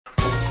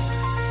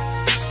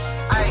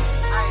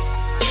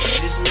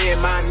me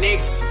and my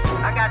niggas.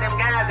 I got them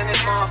guys in this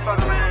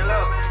motherfucker, man.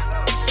 Look.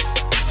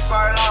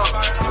 SquirtLoc.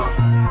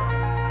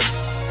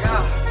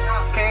 Yeah.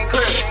 King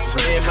Chris. Just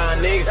me and my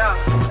niggas. Yeah.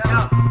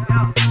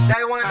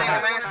 Day one thing,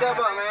 man. Step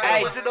up, man.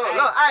 Hey. What you doing?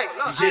 Look, hey.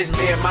 It's just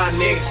me and my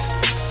niggas.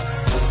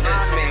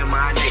 Just me and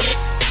my niggas.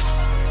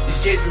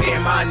 It's just me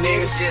and my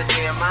niggas. Just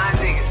me and my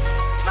niggas.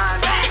 My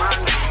niggas.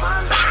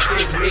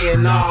 Just me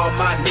and all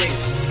my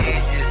niggas.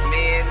 It's just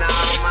me and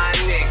all my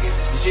niggas.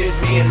 It's just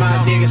me and my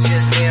niggas.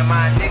 Just me and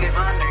my niggas.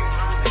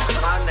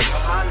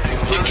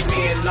 Just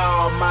me and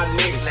all my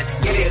niggas.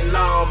 Get it and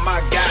all my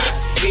guys.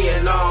 Me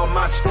and all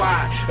my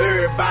squad.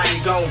 Everybody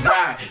gon'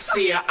 ride.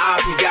 See a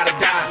op, you gotta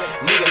die.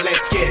 Nigga,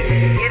 let's get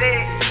it. Get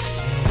it.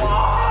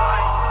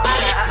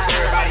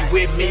 Everybody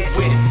with me,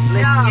 with it.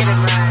 Let's get it,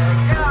 man.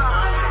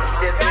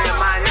 Just me and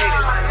my niggas.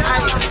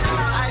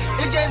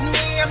 It's just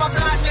me and my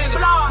block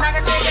niggas. Knock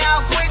a nigga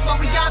out quick, but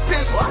we got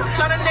pistols.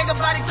 Turn a nigga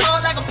body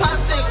cold like a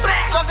popsicle.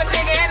 Fuck a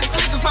nigga in the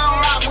street if I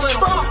don't rock with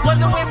him.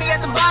 Wasn't with me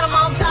at the bottom,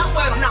 I'm top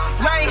with him.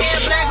 Right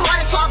hand, black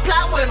hearted, so I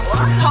plot with him.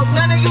 Hope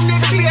none of you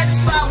niggas be at the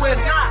spot with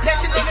him.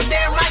 That's your nigga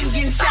damn right, you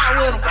getting shot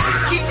with him.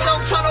 Keep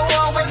low, turn the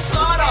wall when you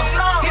start off.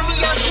 Hit me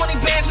up 20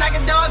 bands like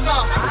a dog's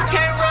off.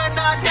 Can't run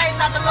all day,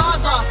 knock the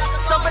laws off.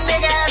 Stuff a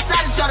nigga ass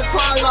out and try to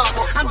crawl off.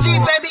 I'm G,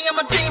 baby, and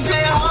my team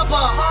playing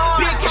hardball.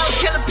 Big house,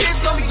 killer bitch,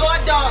 gon' be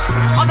guard dog.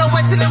 On the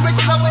way to the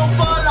riches, I won't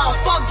fall off.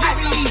 Fuck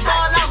GBE,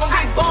 ball out, gon'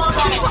 be ball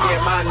off. Just me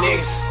and my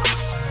niggas.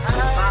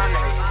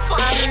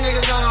 Fuck these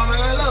niggas on,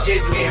 man, look.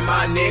 Just me and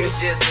my niggas.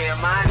 Just me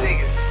and my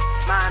niggas.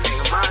 My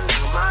nigga.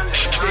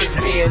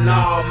 Just me and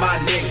all my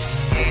niggas.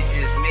 It's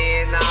just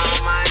me and all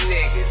my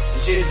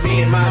niggas. Just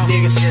me and my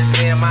niggas. Just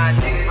me and my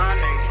niggas.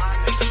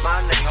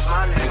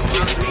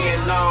 Just me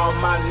and all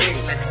my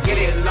niggas. Get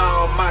it and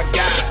all my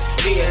guys.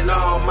 Me and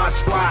all my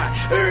squad.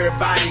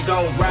 Everybody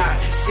gon' ride.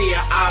 See a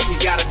op, you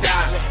gotta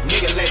die.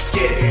 Nigga, let's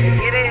get it.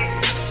 Get it.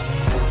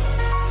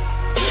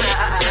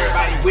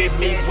 Everybody with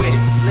me, with it.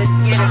 Let's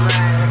get it,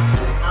 man.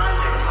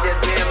 Just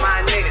me and my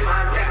niggas.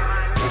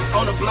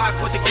 On the block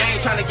with the gang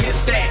tryna get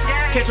stacked.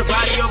 Catch a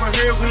body over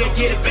here, we'll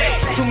get it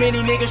back. Too many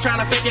niggas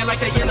tryna fake it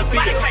like they in the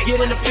field. Get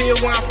in the field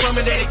where I'm from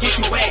and that'll get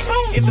you whacked.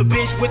 If the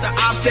bitch with the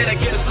ops, that'll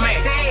get a smack.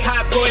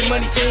 Hot boy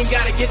money team,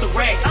 gotta get the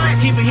racks.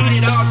 Keep it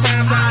heated all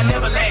times, I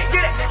never lack.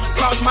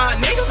 Cross my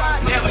niggas,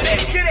 never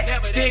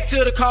that. Stick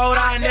to the code,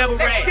 I never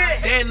rat.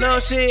 That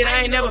love shit,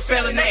 I ain't never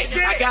fell in that.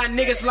 I got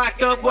niggas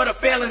locked up where the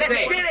felons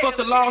at. Fuck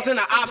the laws and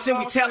the ops and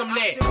we tell them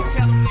that.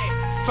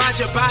 Find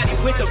your body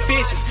with the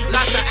fishes.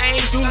 Lots of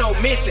aim, do no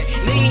missing.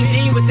 Lean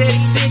dean with that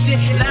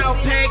extension. Loud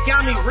pack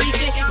got me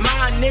reaching.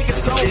 My niggas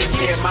gon' get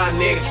it. My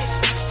niggas.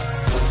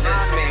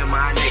 Just me and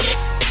my niggas.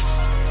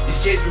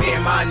 It's just me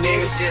and my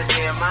niggas. Just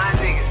me and my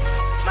niggas.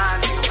 My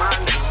nigga.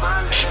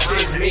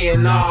 Just me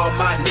and all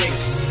my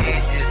niggas.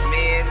 It's just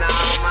me and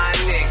all my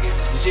niggas.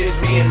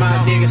 Just me and my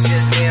niggas.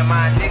 Just me and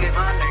my niggas.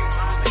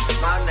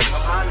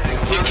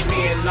 Just me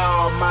and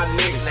all my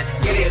niggas.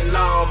 Get it and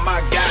all my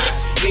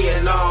guys. Me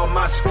and all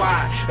my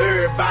squad.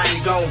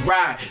 Everybody gon'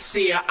 ride.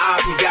 See a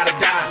op, you gotta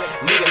die.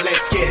 Nigga,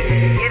 let's get it.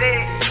 Get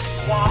it.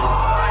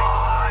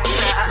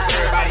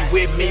 Everybody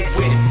with me,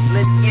 with it.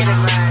 Let's get it,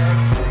 man.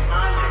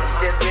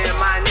 Just me and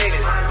my niggas.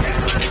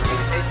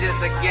 It's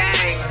just a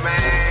gang,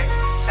 man.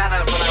 Shout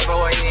out to my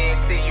boy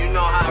ENT. You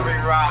know how we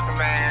rock,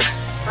 man.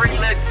 Free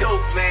Lil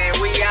Duke, man.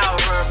 We out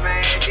here,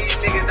 man. These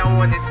niggas don't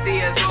want to see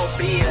us no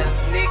BS,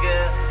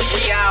 nigga.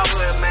 We out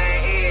here,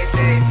 man. Every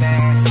day,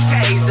 man.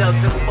 K's up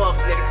to fuck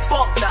niggas.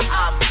 Fuck the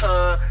ops,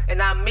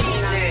 and I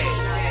mean